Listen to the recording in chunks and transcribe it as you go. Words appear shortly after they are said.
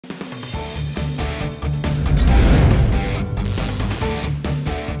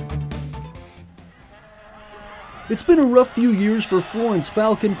It's been a rough few years for Florence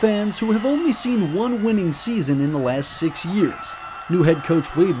Falcon fans who have only seen one winning season in the last 6 years. New head coach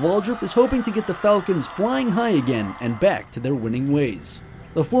WAAY Waldrop is hoping to get the Falcons flying high again and back to their winning ways.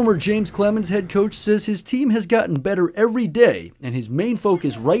 The former James Clemens head coach says his team has gotten better every day, and his main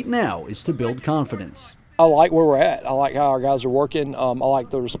focus right now is to build confidence. I like where we're at. I like how our guys are working. I like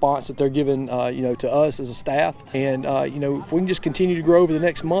the response that they're giving, to us as a staff. And if we can just continue to grow over the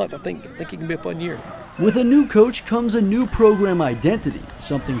next month, I think it can be a fun year. With a new coach comes a new program identity,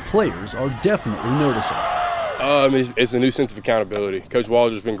 something players are definitely noticing. It's a new sense of accountability. Coach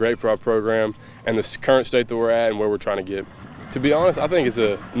Waldrop's been great for our program and the current state that we're at and where we're trying to get. To be honest, I think it's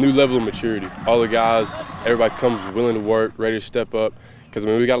a new level of maturity. All the guys, everybody comes willing to work, ready to step up, because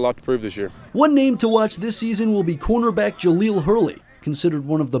we got a lot to prove this year. One name to watch this season will be cornerback Jaleel Hurley, considered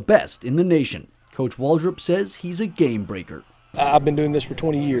one of the best in the nation. Coach Waldrop says he's a game breaker. I've been doing this for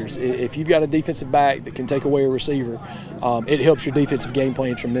 20 years. If you've got a defensive back that can take away a receiver, it helps your defensive game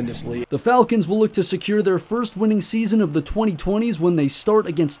plan tremendously. The Falcons will look to secure their first winning season of the 2020s when they start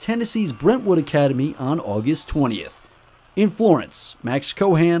against Tennessee's Brentwood Academy on August 20th. In Florence, Max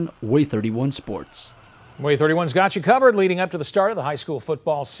Cohan, WAAY 31 Sports. WAAY 31's got you covered leading up to the start of the high school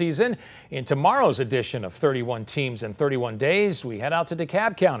football season. In tomorrow's edition of 31 Teams in 31 Days, we head out to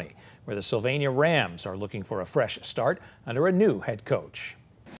DeKalb County, where the Sylvania Rams are looking for a fresh start under a new head coach.